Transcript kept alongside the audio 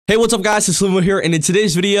Hey, what's up guys, it's Limo here, and in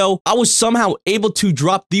today's video, I was somehow able to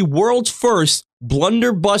drop the world's first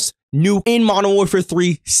blunderbuss nuke in Modern Warfare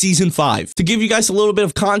 3 Season 5. To give you guys a little bit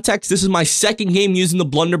of context, this is my second game using the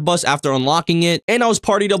blunderbuss after unlocking it, and I was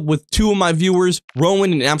partied up with two of my viewers,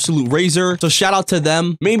 Rowan and Absolute Razor, so shout out to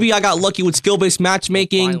them. Maybe I got lucky with skill-based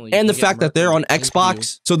matchmaking and the fact that they're on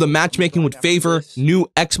Xbox, so the matchmaking would favor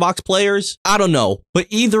new Xbox players. I don't know, but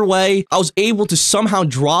either way, I was able to somehow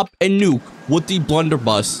drop a nuke with the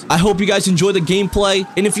blunderbuss. I hope you guys enjoy the gameplay,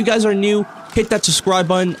 and if you guys are new, hit that subscribe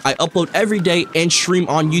button. I upload every day and stream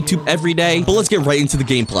on YouTube every day. But let's get right into the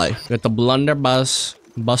gameplay. Got the blunderbuss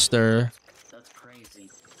buster. That's crazy.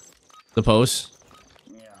 The post.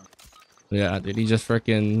 Yeah. Yeah, dude, he just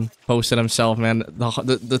freaking posted himself, man.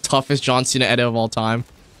 The toughest John Cena edit of all time.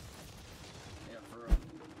 Yeah, for real.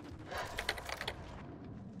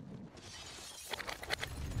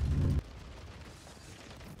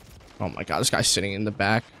 Oh my god, this guy's sitting in the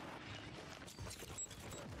back.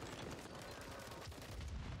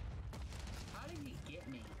 How did he get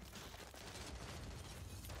me?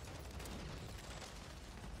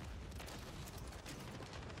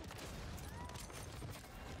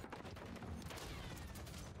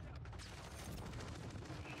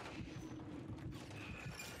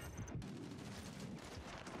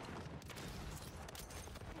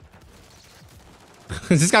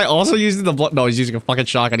 Is this guy also using the No, he's using a fucking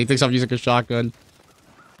shotgun. He thinks I'm using a shotgun.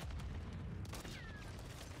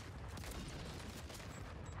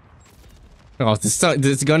 Oh,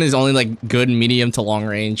 this gun is only like good medium to long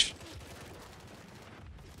range.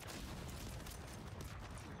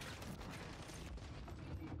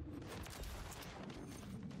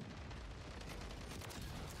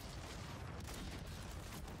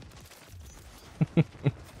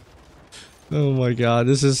 Oh my god,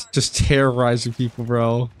 this is just terrorizing people,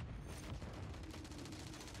 bro.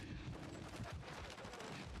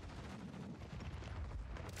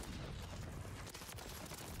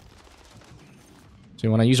 See,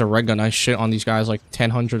 when I use a red gun, I shit on these guys like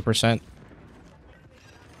 100%.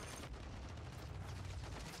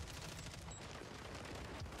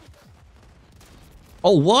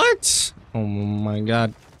 Oh, what? Oh my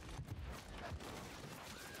god.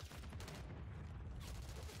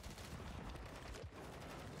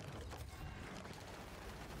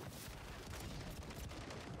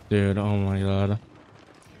 Dude, oh my god.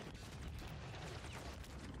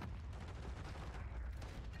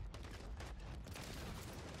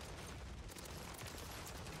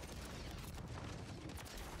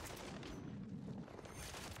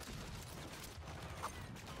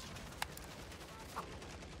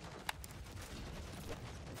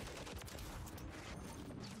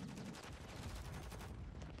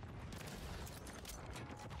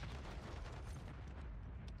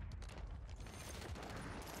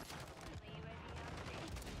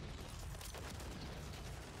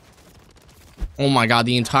 Oh my god,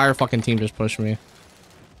 the entire fucking team just pushed me.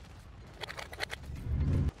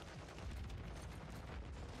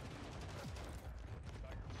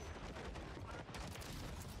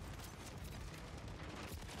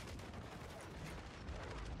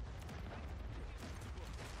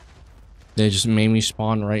 They just made me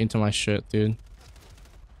spawn right into my shit, dude.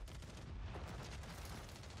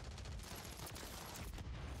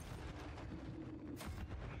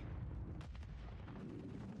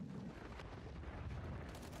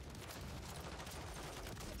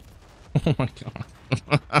 Oh my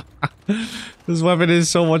god. This weapon is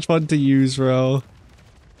so much fun to use, bro.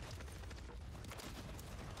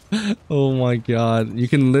 Oh my god. You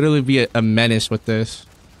can literally be a menace with this.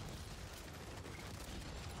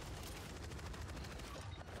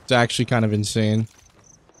 It's actually kind of insane.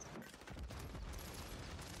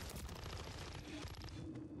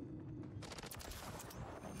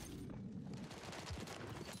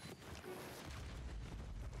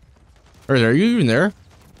 Are you even there?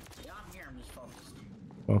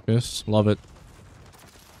 Focus. Love it.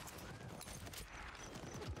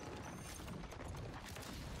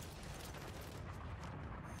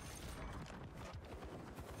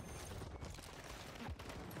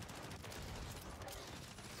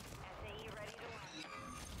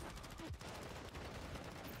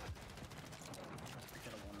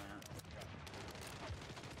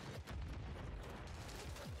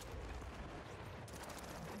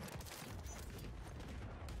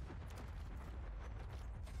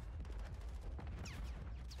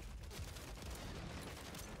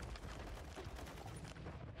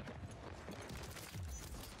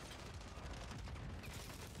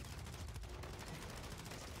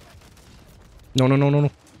 No, no, no, no, no.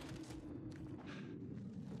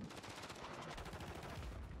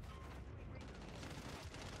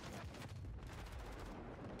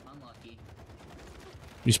 lucky.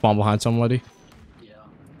 You spawn behind somebody? Yeah.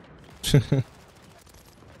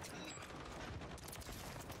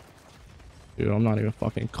 Dude, I'm not even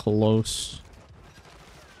fucking close.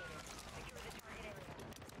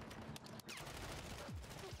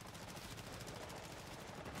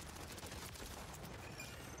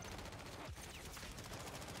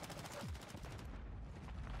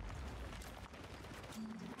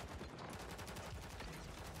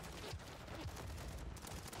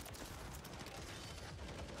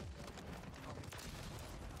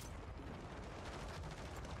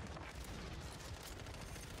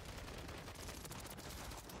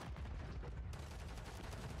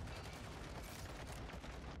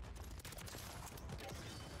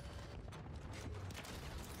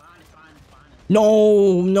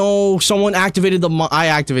 No, no, someone activated the I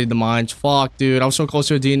activated the mines. Fuck, dude. I was so close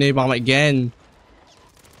to a DNA bomb again.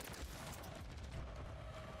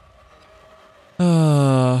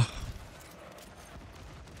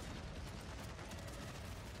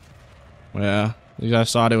 Yeah, you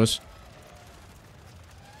guys thought it was.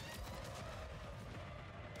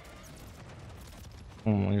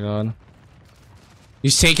 Oh my god.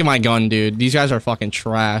 He's taking my gun, dude. These guys are fucking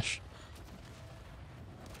trash.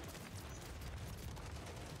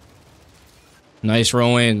 Nice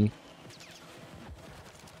Rowan.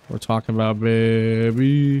 We're talking about,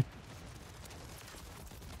 baby.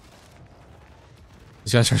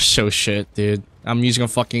 These guys are so shit, dude. I'm using a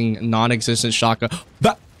fucking non-existent shotgun.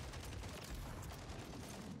 Bah!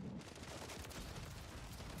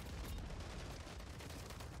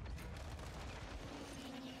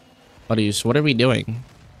 Buddies, what are we doing?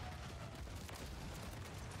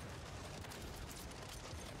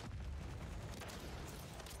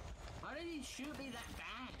 Why did he shoot me that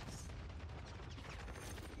fast?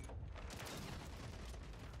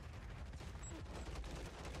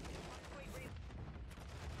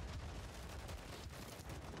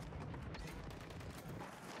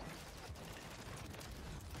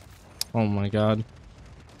 Oh my god.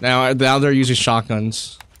 Now they're using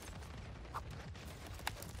shotguns.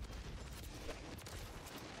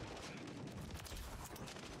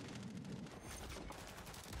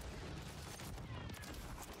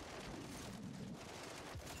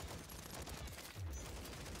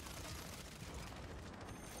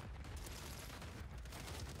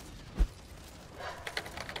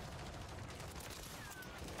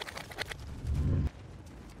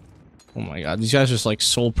 Oh my god, these guys just like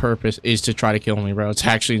sole purpose is to try to kill me, bro. It's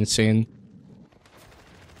actually insane.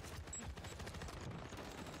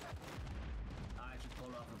 I actually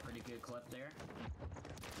pulled off a pretty good clip there.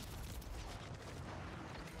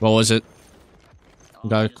 What was it?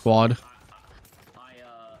 Got a quad. No,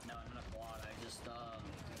 not a quad. I just, I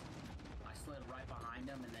slid right behind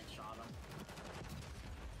him and then shot him.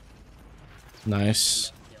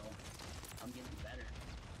 Nice. I'm getting better.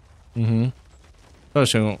 Mm-hmm. Oh,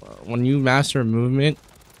 so when you master movement,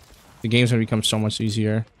 the game's gonna become so much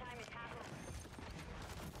easier.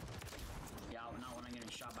 Yeah, not when I'm getting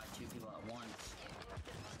shot by 2 people at once.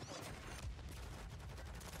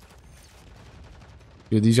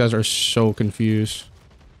 Dude, these guys are so confused.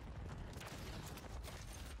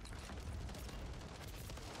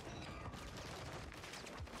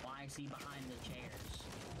 Why is he behind the chairs?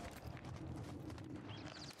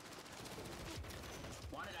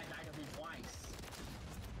 Why did I die to him twice?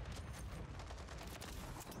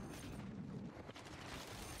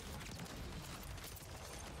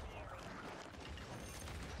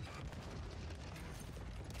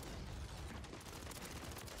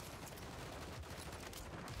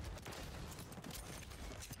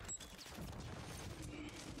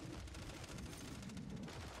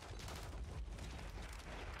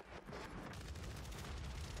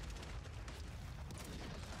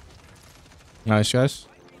 Nice, guys.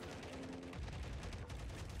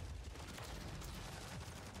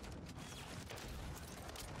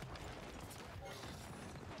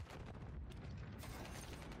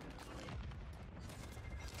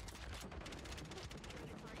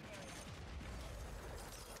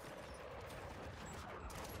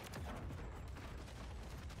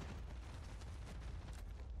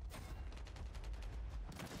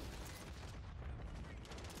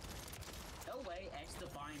 No way, X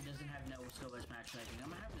Defiant doesn't have no skill-based matchmaking. I'm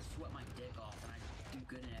gonna have to sweat my dick off and I do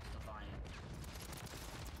good in X Defiant.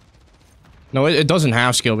 No, it doesn't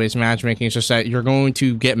have skill-based matchmaking. It's just that you're going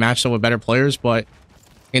to get matched up with better players, but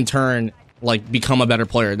in turn, like, become a better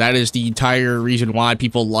player. That is the entire reason why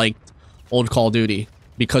people liked old Call of Duty.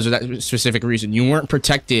 Because of that specific reason. You weren't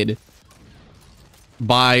protected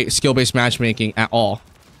by skill-based matchmaking at all.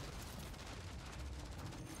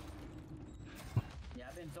 Yeah,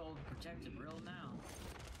 I've been told protected real now.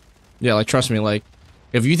 Yeah, like trust me, like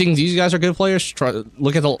if you think these guys are good players,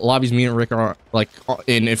 look at the lobbies me and Rick are like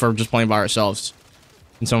in if we're just playing by ourselves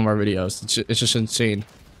in some of our videos. It's just insane.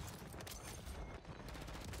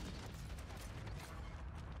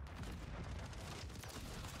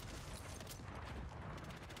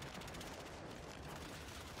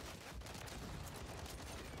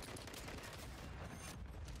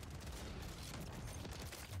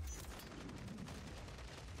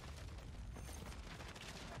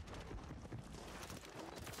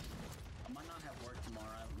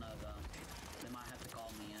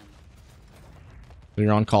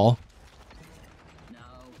 You're on call. No,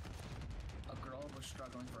 a girl was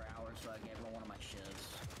struggling for hours, so I gave her one of my shifts.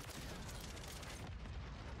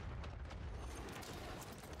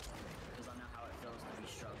 Because I know how it feels to be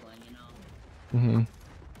struggling, you know? Mm-hmm.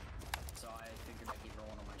 So I figured I'd give her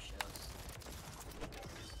one of my shifts.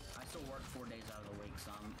 I still work 4 days out of the week, so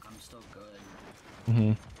I'm still good.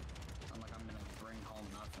 Mm-hmm. I'm like, I'm gonna bring home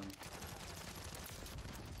nothing.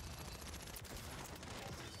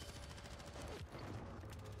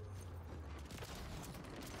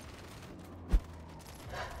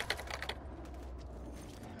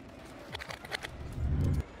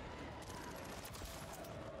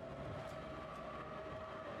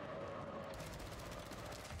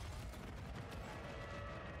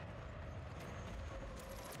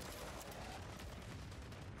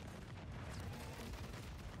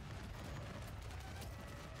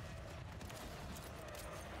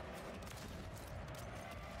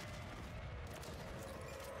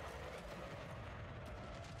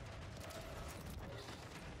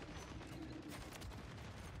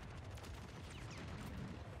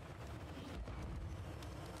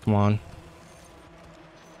 Come on.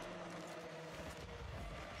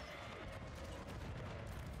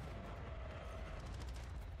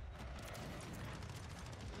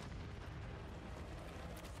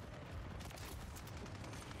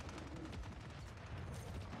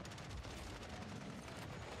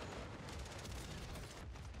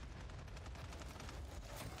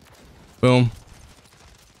 Boom.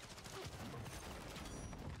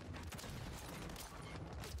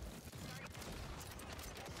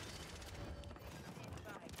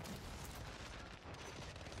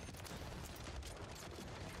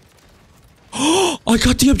 I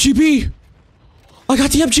got the MGB! I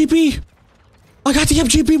got the MGB! I got the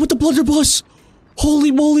MGB with the blunderbuss!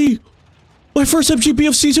 Holy moly! My first MGB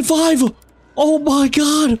of season 5! Oh my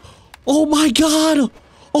god! Oh my god!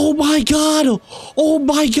 Oh my god! Oh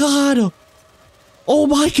my god! Oh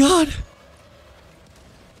my god!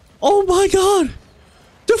 Oh my god!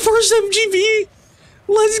 The first MGB!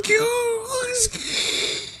 Let's go!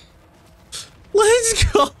 Let's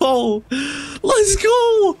go! Let's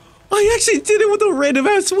go! I actually did it with a random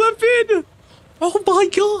ass weapon! Oh my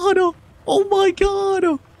god! Oh my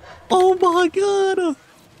god! Oh my god!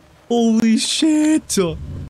 Holy shit!